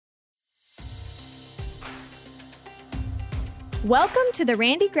Welcome to the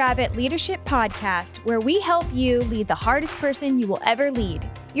Randy Gravitt Leadership Podcast, where we help you lead the hardest person you will ever lead,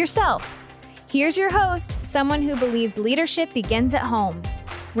 yourself. Here's your host, someone who believes leadership begins at home,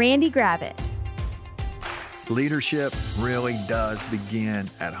 Randy Gravitt. Leadership really does begin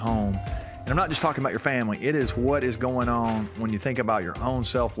at home. And I'm not just talking about your family. It is what is going on when you think about your own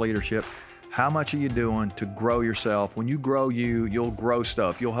self-leadership. How much are you doing to grow yourself? When you grow you'll grow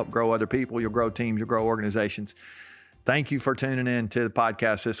stuff. You'll help grow other people. You'll grow teams. You'll grow organizations. Thank you for tuning in to the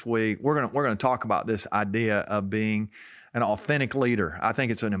podcast this week. We're gonna talk about this idea of being an authentic leader. I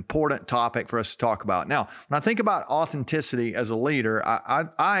think it's an important topic for us to talk about. Now, when I think about authenticity as a leader, I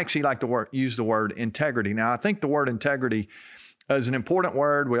actually like to use the word integrity. Now, I think the word integrity is an important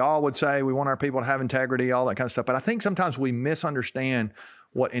word. We all would say we want our people to have integrity, all that kind of stuff. But I think sometimes we misunderstand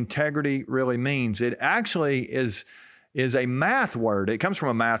what integrity really means. It actually is a math word. It comes from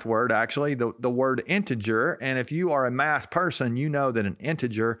a math word, actually, the word integer. And if you are a math person, you know that an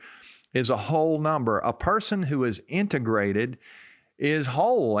integer is a whole number. A person who is integrated is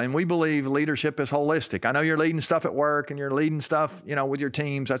whole. And we believe leadership is holistic. I know you're leading stuff at work and you're leading stuff, with your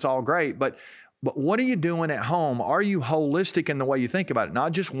teams. That's all great. But what are you doing at home? Are you holistic in the way you think about it?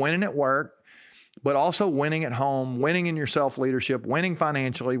 Not just winning at work, but also winning at home, winning in your self-leadership, winning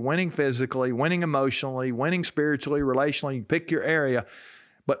financially, winning physically, winning emotionally, winning spiritually, relationally, pick your area,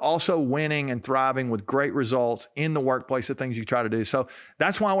 but also winning and thriving with great results in the workplace, the things you try to do. So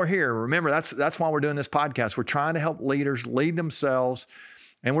that's why we're here. Remember, that's why we're doing this podcast. We're trying to help leaders lead themselves.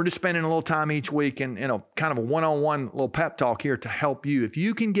 And we're just spending a little time each week in kind of a one-on-one little pep talk here to help you. If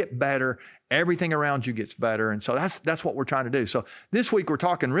you can get better, everything around you gets better. And so that's what we're trying to do. So this week we're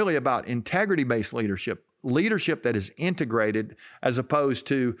talking really about integrity-based leadership, leadership that is integrated as opposed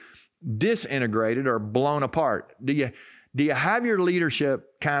to disintegrated or blown apart. Do you have your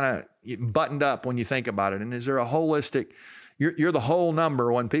leadership kind of buttoned up when you think about it? And is there a holistic, you're the whole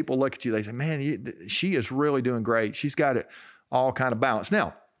number when people look at you, they say, man, she is really doing great. She's got it all kind of balanced.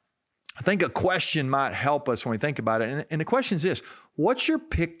 Now, I think a question might help us when we think about it. And the question is this: what's your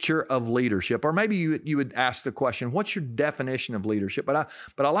picture of leadership? Or maybe you would ask the question, what's your definition of leadership? But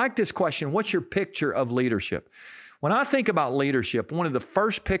I like this question: what's your picture of leadership? When I think about leadership, one of the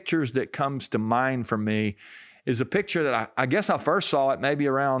first pictures that comes to mind for me is a picture that I guess I first saw it maybe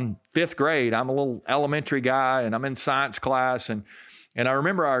around 5th grade. I'm a little elementary guy and I'm in science class, and I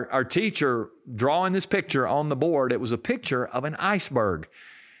remember our teacher drawing this picture on the board. It was a picture of an iceberg.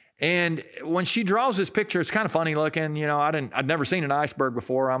 And when she draws this picture, it's kind of funny looking. I'd never seen an iceberg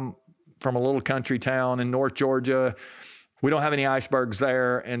before. I'm from a little country town in North Georgia. We don't have any icebergs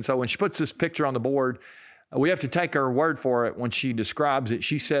there. And so when she puts this picture on the board, we have to take her word for it when she describes it.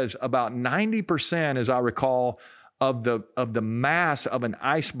 She says about 90%, as I recall, of the mass of an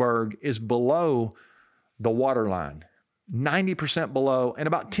iceberg is below the waterline. 90% below and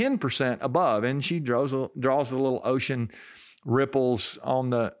about 10% above. And she draws the little ocean ripples on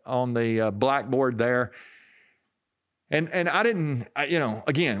the blackboard there. And I didn't,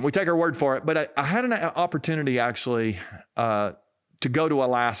 again, we take her word for it, but I had an opportunity actually to go to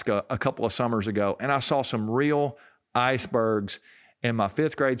Alaska a couple of summers ago, and I saw some real icebergs, and my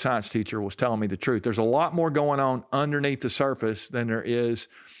 5th grade science teacher was telling me the truth. There's a lot more going on underneath the surface than there is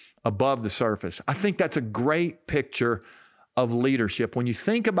above the surface. I think that's a great picture of leadership. When you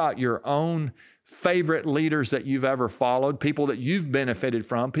think about your own favorite leaders that you've ever followed, people that you've benefited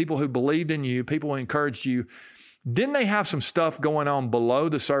from, people who believed in you, people who encouraged you, didn't they have some stuff going on below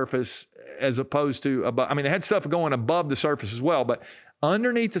the surface as opposed to above? I mean, they had stuff going above the surface as well, but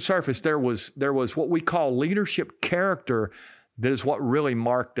underneath the surface, there was what we call leadership character. That is what really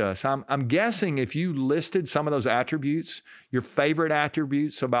marked us. I'm guessing if you listed some of those attributes, your favorite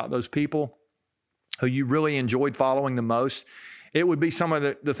attributes about those people who you really enjoyed following the most, it would be some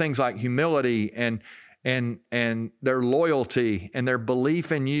of the things like humility and their loyalty and their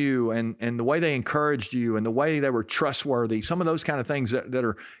belief in you and the way they encouraged you and the way they were trustworthy, some of those kind of things that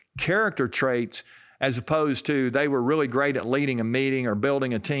are character traits, as opposed to they were really great at leading a meeting or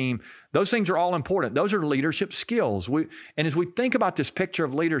building a team. Those things are all important. Those are leadership skills. And as we think about this picture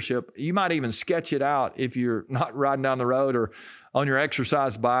of leadership, you might even sketch it out if you're not riding down the road or on your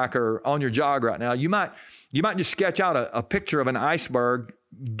exercise bike or on your jog right now. You might just sketch out a picture of an iceberg,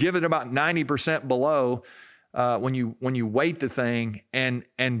 give it about 90% below when you weight the thing, and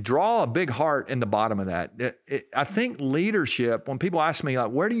draw a big heart in the bottom of that. I think leadership, when people ask me,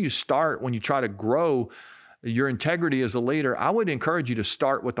 like, where do you start when you try to grow your integrity as a leader? I would encourage you to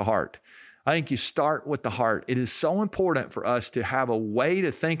start with the heart. I think you start with the heart. It is so important for us to have a way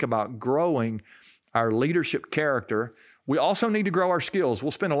to think about growing our leadership character, We also need to grow our skills.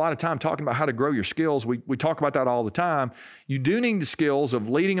 We'll spend a lot of time talking about how to grow your skills. We talk about that all the time. You do need the skills of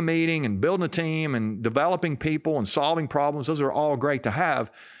leading a meeting and building a team and developing people and solving problems. Those are all great to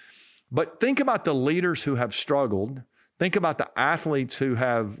have. But think about the leaders who have struggled. Think about the athletes who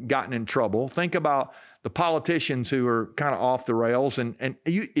have gotten in trouble. Think about the politicians who are kind of off the rails. And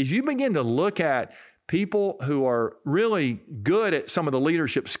as you begin to look at people who are really good at some of the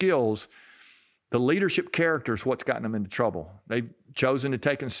leadership skills, the leadership character is what's gotten them into trouble. They've chosen to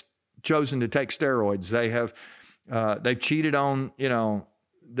take steroids. They've cheated on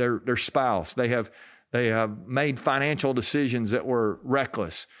their spouse. They have made financial decisions that were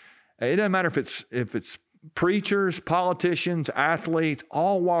reckless. It doesn't matter if it's preachers, politicians, athletes,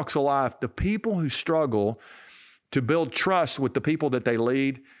 all walks of life. The people who struggle to build trust with the people that they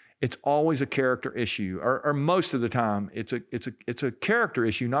lead, it's always a character issue, or most of the time, it's a character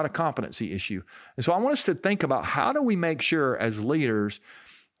issue, not a competency issue. And so I want us to think about, how do we make sure as leaders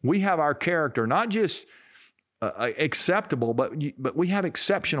we have our character not just acceptable, but we have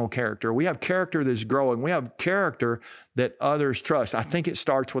exceptional character. We have character that's growing. We have character that others trust. I think it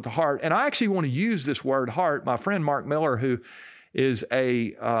starts with the heart. And I actually want to use this word heart. My friend Mark Miller, who is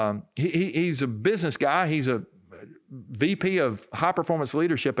he's a business guy. He's a VP of high performance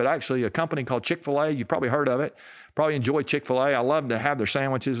leadership at actually a company called Chick-fil-A. You've probably heard of it. Probably enjoy Chick-fil-A. I love to have their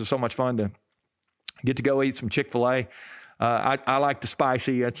sandwiches. It's so much fun to get to go eat some Chick-fil-A. I like the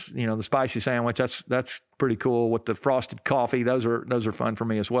spicy. That's, the spicy sandwich. That's pretty cool with the frosted coffee. Those are fun for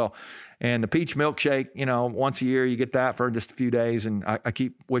me as well. And the peach milkshake, once a year you get that for just a few days. And I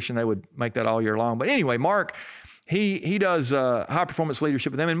keep wishing they would make that all year long. But anyway, Mark, he does high performance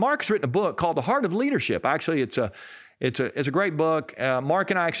leadership with them. And Mark has written a book called The Heart of Leadership. Actually, it's a great book. Mark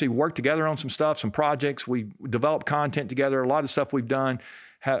and I actually worked together on some stuff, some projects. We developed content together. A lot of stuff we've done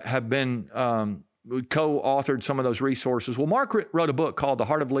have been we co-authored some of those resources. Well, Mark wrote a book called The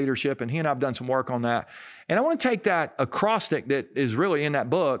Heart of Leadership, and he and I have done some work on that. And I want to take that acrostic that is really in that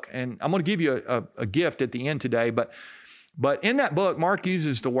book, and I'm going to give you a gift at the end today. But in that book, Mark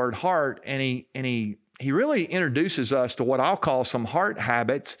uses the word heart, and he really introduces us to what I'll call some heart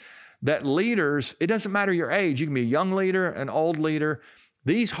habits that leaders, it doesn't matter your age, you can be a young leader, an old leader.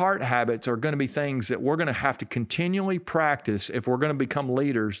 These heart habits are going to be things that we're going to have to continually practice if we're going to become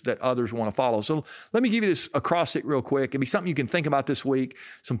leaders that others want to follow. So let me give you this acrostic real quick. It'll be something you can think about this week,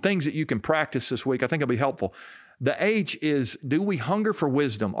 some things that you can practice this week. I think it'll be helpful. The H is, do we hunger for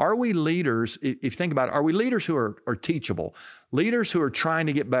wisdom? Are we leaders, if you think about it, are we leaders who are teachable? Leaders who are trying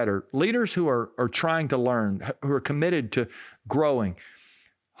to get better? Leaders who are trying to learn, who are committed to growing?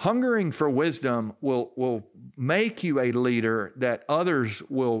 Hungering for wisdom will make you a leader that others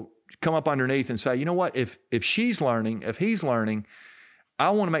will come up underneath and say, you know what, if she's learning, if he's learning, I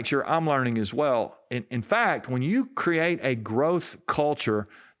want to make sure I'm learning as well. In fact, when you create a growth culture,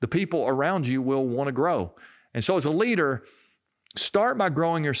 the people around you will want to grow. And so as a leader, start by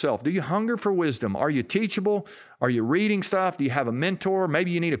growing yourself. Do you hunger for wisdom? Are you teachable? Are you reading stuff? Do you have a mentor?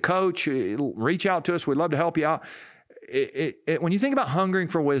 Maybe you need a coach. Reach out to us. We'd love to help you out. When you think about hungering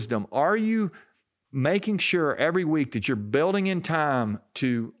for wisdom, are you making sure every week that you're building in time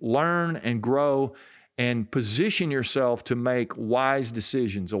to learn and grow and position yourself to make wise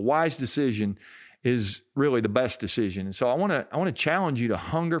decisions? A wise decision is really the best decision. And so I want to challenge you to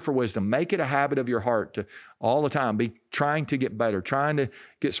hunger for wisdom. Make it a habit of your heart to all the time be trying to get better, trying to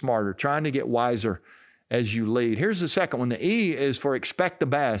get smarter, trying to get wiser as you lead. Here's the second one. The E is for expect the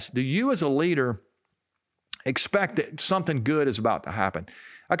best. Do you as a leader expect that something good is about to happen?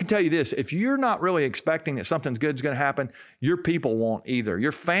 I can tell you this, if you're not really expecting that something good is going to happen, your people won't either.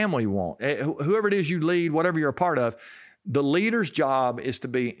 Your family won't. Whoever it is you lead, whatever you're a part of, the leader's job is to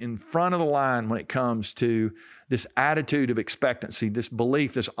be in front of the line when it comes to this attitude of expectancy, this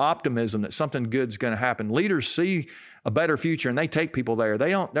belief, this optimism that something good is going to happen. Leaders see a better future and they take people there.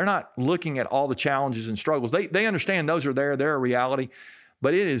 They're not looking at all the challenges and struggles. They understand those are there. They're a reality.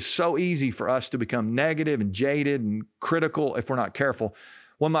 But it is so easy for us to become negative and jaded and critical if we're not careful.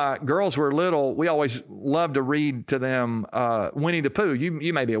 When my girls were little, we always loved to read to them Winnie the Pooh.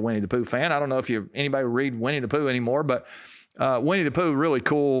 You may be a Winnie the Pooh fan. I don't know if anybody read Winnie the Pooh anymore, but Winnie the Pooh, really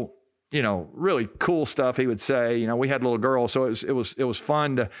cool stuff he would say. We had little girls, so it was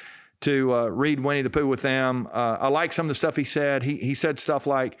fun to read Winnie the Pooh with them. I like some of the stuff he said. He said stuff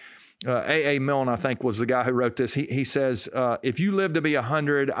like, A.A. Milne, I think, was the guy who wrote this. He says, if you live to be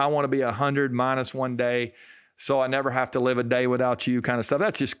 100, I want to be 100 minus one day, so I never have to live a day without you, kind of stuff.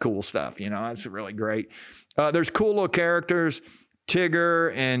 That's just cool stuff. That's really great. There's cool little characters,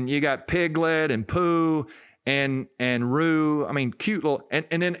 Tigger, and you got Piglet and Pooh, and Roo. I mean, cute little, and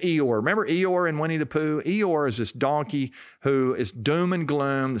then Eeyore. Remember Eeyore in Winnie the Pooh? Eeyore is this donkey who is doom and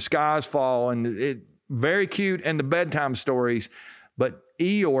gloom. The sky's falling. Very cute in the bedtime stories. But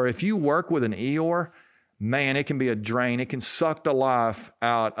Eeyore, if you work with an Eeyore, man, it can be a drain. It can suck the life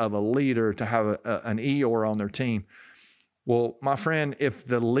out of a leader to have an Eeyore on their team. Well, my friend, if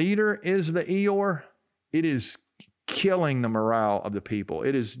the leader is the Eeyore, it is killing the morale of the people.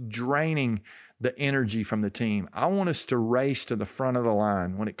 It is draining the energy from the team. I want us to race to the front of the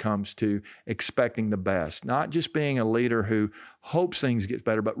line when it comes to expecting the best, not just being a leader who hopes things get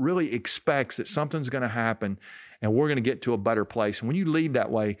better, but really expects that something's going to happen and we're going to get to a better place. And when you lead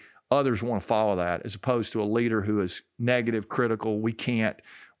that way, others want to follow that, as opposed to a leader who is negative, critical. We can't,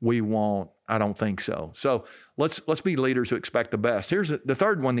 we won't. I don't think so. So let's be leaders who expect the best. Here's the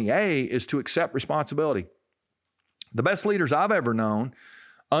third one. The A is to accept responsibility. The best leaders I've ever known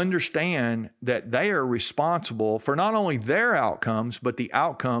understand that they are responsible for not only their outcomes, but the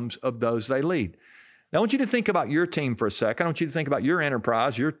outcomes of those they lead. Now, I want you to think about your team for a second. I want you to think about your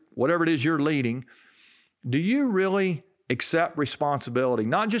enterprise, whatever it is you're leading. Do you really accept responsibility,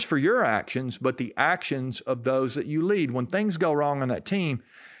 not just for your actions, but the actions of those that you lead? When things go wrong on that team,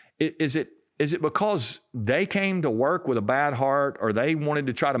 is it because they came to work with a bad heart, or they wanted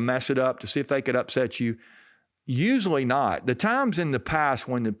to try to mess it up to see if they could upset you? Usually not. The times in the past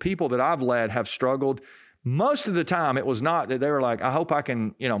when the people that I've led have struggled, most of the time it was not that they were like, I hope I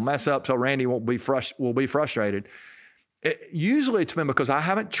can, mess up so Randy will be frustrated. Usually it's been because I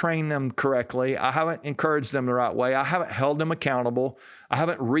haven't trained them correctly. I haven't encouraged them the right way. I haven't held them accountable. I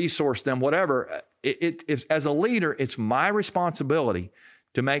haven't resourced them, whatever. As a leader, it's my responsibility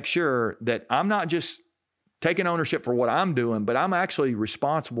to make sure that I'm not just taking ownership for what I'm doing, but I'm actually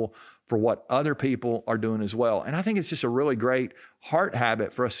responsible for what other people are doing as well. And I think it's just a really great heart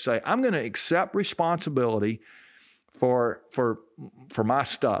habit for us to say, I'm going to accept responsibility for my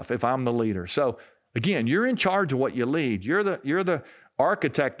stuff if I'm the leader. So again, you're in charge of what you lead. You're the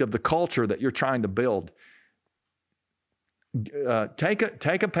architect of the culture that you're trying to build. Take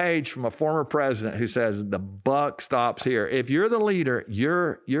a page from a former president who says the buck stops here. If you're the leader,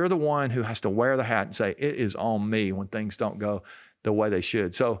 you're the one who has to wear the hat and say, it is on me when things don't go the way they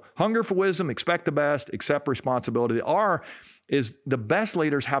should. So hunger for wisdom, expect the best, accept responsibility. The R is the best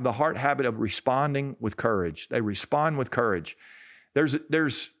leaders have the heart habit of responding with courage. They respond with courage.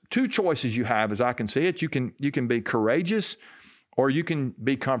 There's two choices you have, as I can see it. You can be courageous, or you can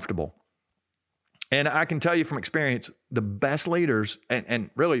be comfortable. And I can tell you from experience, the best leaders,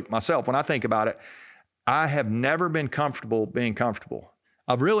 and really myself, when I think about it, I have never been comfortable being comfortable.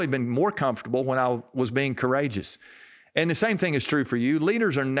 I've really been more comfortable when I was being courageous. And the same thing is true for you.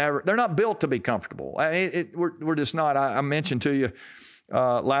 Leaders they're not built to be comfortable. We're just not. I mentioned to you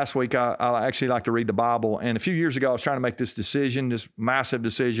last week, I actually like to read the Bible. And a few years ago, I was trying to make this decision, this massive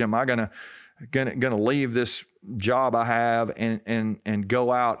decision. Am I gonna leave this job I have and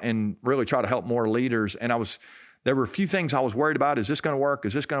go out and really try to help more leaders? And there were a few things I was worried about. Is this going to work?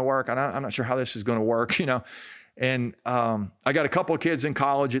 Is this going to work? I'm not sure how this is going to work, And I got a couple of kids in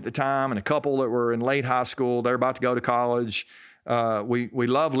college at the time, and a couple that were in late high school. They're about to go to college. We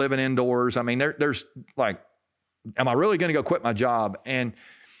love living indoors. I mean, there's like, am I really going to go quit my job? And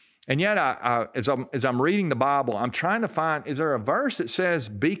yet, as I'm reading the Bible, I'm trying to find, is there a verse that says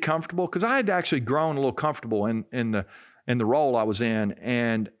be comfortable? Because I had actually grown a little comfortable in the role I was in,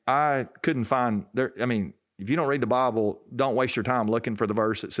 and I couldn't find there. I mean, if you don't read the Bible, don't waste your time looking for the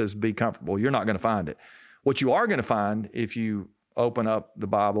verse that says be comfortable. You're not going to find it. What you are going to find if you open up the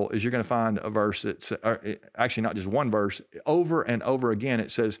Bible is you're going to find a verse that's actually not just one verse. Over and over again, it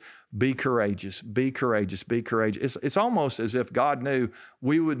says, be courageous, be courageous, be courageous. It's almost as if God knew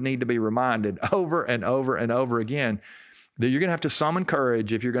we would need to be reminded over and over and over again that you're going to have to summon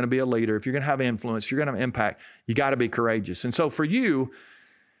courage if you're going to be a leader, if you're going to have influence, if you're going to have impact, you got to be courageous. And so for you,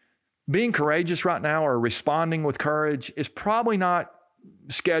 being courageous right now or responding with courage is probably not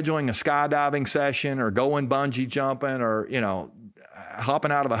scheduling a skydiving session or going bungee jumping or,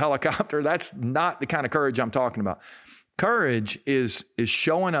 hopping out of a helicopter. That's not the kind of courage I'm talking about. Courage is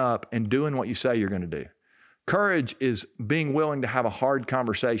showing up and doing what you say you're going to do. Courage is being willing to have a hard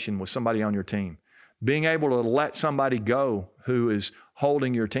conversation with somebody on your team, being able to let somebody go who is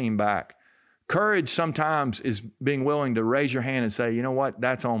holding your team back. Courage sometimes is being willing to raise your hand and say, you know what,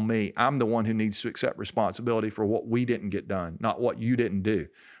 that's on me. I'm the one who needs to accept responsibility for what we didn't get done, not what you didn't do.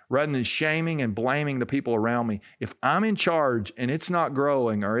 Rather than shaming and blaming the people around me, if I'm in charge and it's not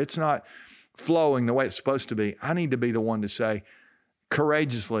growing or it's not flowing the way it's supposed to be, I need to be the one to say,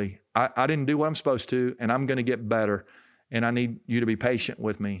 courageously, I didn't do what I'm supposed to, and I'm going to get better. and I need you to be patient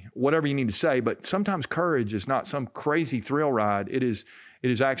with me. Whatever you need to say, but sometimes courage is not some crazy thrill ride. It is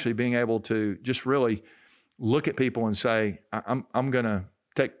actually being able to just really look at people and say, I'm going to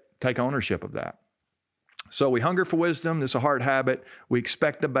take ownership of that. So we hunger for wisdom. This is a heart habit. We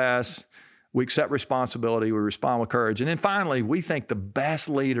expect the best. We accept responsibility. We respond with courage. And then finally, we think the best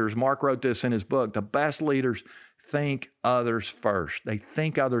leaders, Mark wrote this in his book, the best leaders think others first. They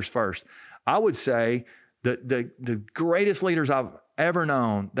think others first. I would say that the greatest leaders I've ever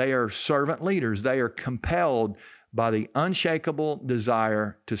known, they are servant leaders. They are compelled by the unshakable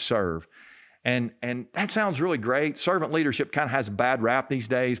desire to serve. And that sounds really great. Servant leadership kind of has a bad rap these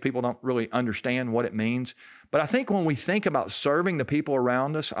days. People don't really understand what it means. But I think when we think about serving the people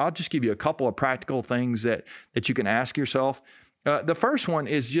around us, I'll just give you a couple of practical things that you can ask yourself. The first one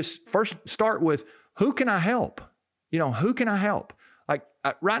is just first start with, who can I help? Who can I help? Like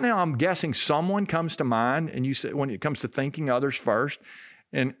right now, I'm guessing someone comes to mind, and you say when it comes to thinking others first,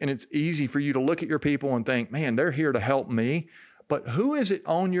 and it's easy for you to look at your people and think, man, they're here to help me. But who is it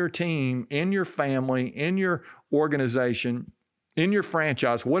on your team, in your family, in your organization, in your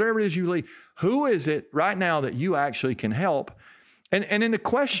franchise, whatever it is you lead, who is it right now that you actually can help? And in the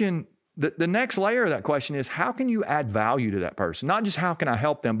question, the next layer of that question is, how can you add value to that person? Not just how can I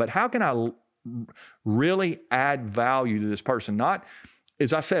help them, but how can I really add value to this person? Not,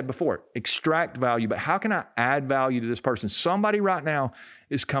 as I said before, extract value, but how can I add value to this person? Somebody right now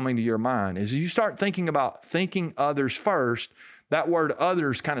is coming to your mind. As you start thinking about thinking others first, that word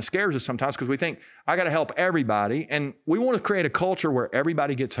others kind of scares us sometimes because we think, I got to help everybody. And we want to create a culture where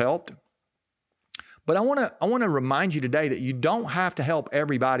everybody gets helped. But I want to remind you today that you don't have to help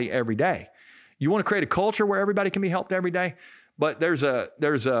everybody every day. You want to create a culture where everybody can be helped every day. But there's a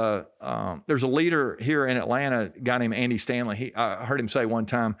leader here in Atlanta, a guy named Andy Stanley. I heard him say one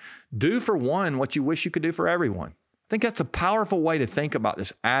time, do for one what you wish you could do for everyone. I think that's a powerful way to think about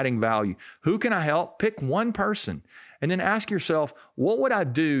this, adding value. Who can I help? Pick one person. And then ask yourself, what would I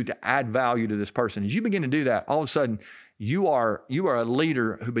do to add value to this person? As you begin to do that, all of a sudden, you are a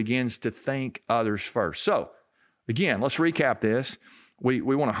leader who begins to think others first. So again, let's recap this. We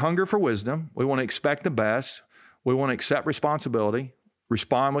want to hunger for wisdom. We want to expect the best. We want to accept responsibility,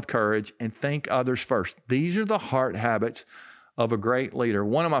 respond with courage, and think others first. These are the heart habits of a great leader.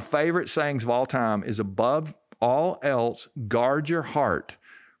 One of my favorite sayings of all time is, above all else, guard your heart,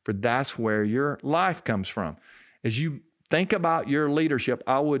 for that's where your life comes from. As you think about your leadership,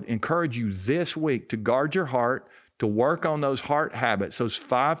 I would encourage you this week to guard your heart, to work on those heart habits, those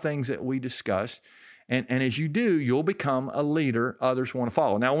 5 things that we discussed. And as you do, you'll become a leader others want to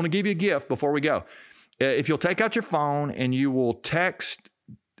follow. Now, I want to give you a gift before we go. If you'll take out your phone and you will text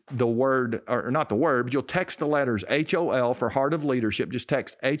the word, or not the word, but you'll text the letters HOL for Heart of Leadership. Just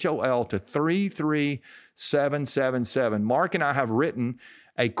text HOL to 33777. Mark and I have written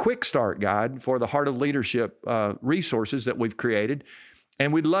a quick start guide for the Heart of Leadership resources that we've created.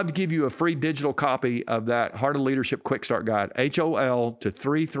 And we'd love to give you a free digital copy of that Heart of Leadership quick start guide, HOL to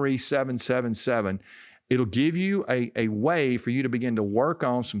 33777. It'll give you a way for you to begin to work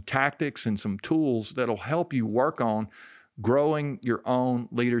on some tactics and some tools that'll help you work on growing your own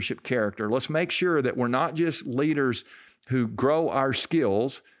leadership character. Let's make sure that we're not just leaders who grow our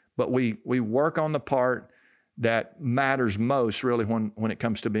skills, but we work on the part that matters most, really, when it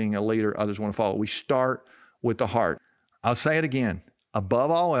comes to being a leader others want to follow. We start with the heart. I'll say it again.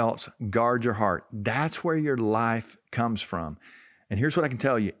 Above all else, guard your heart. That's where your life comes from. And here's what I can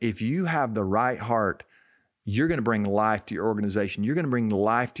tell you. If you have the right heart, you're going to bring life to your organization. You're going to bring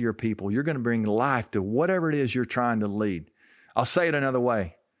life to your people. You're going to bring life to whatever it is you're trying to lead. I'll say it another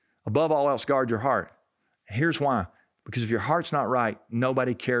way. Above all else, guard your heart. Here's why. Because if your heart's not right,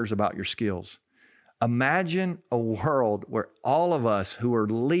 nobody cares about your skills. Imagine a world where all of us who are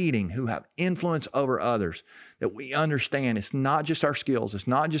leading, who have influence over others, that we understand it's not just our skills, it's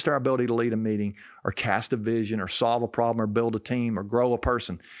not just our ability to lead a meeting or cast a vision or solve a problem or build a team or grow a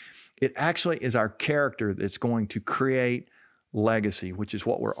person. It actually is our character that's going to create legacy, which is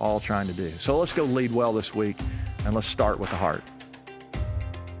what we're all trying to do. So let's go lead well this week, and let's start with the heart.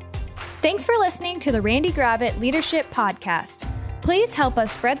 Thanks for listening to the Randy Gravitt Leadership Podcast. Please help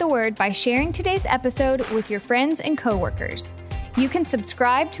us spread the word by sharing today's episode with your friends and coworkers. You can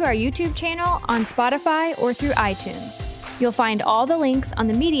subscribe to our YouTube channel on Spotify or through iTunes. You'll find all the links on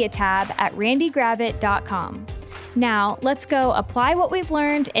the media tab at randygravitt.com. Now, let's go apply what we've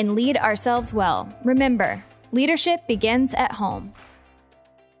learned and lead ourselves well. Remember, leadership begins at home.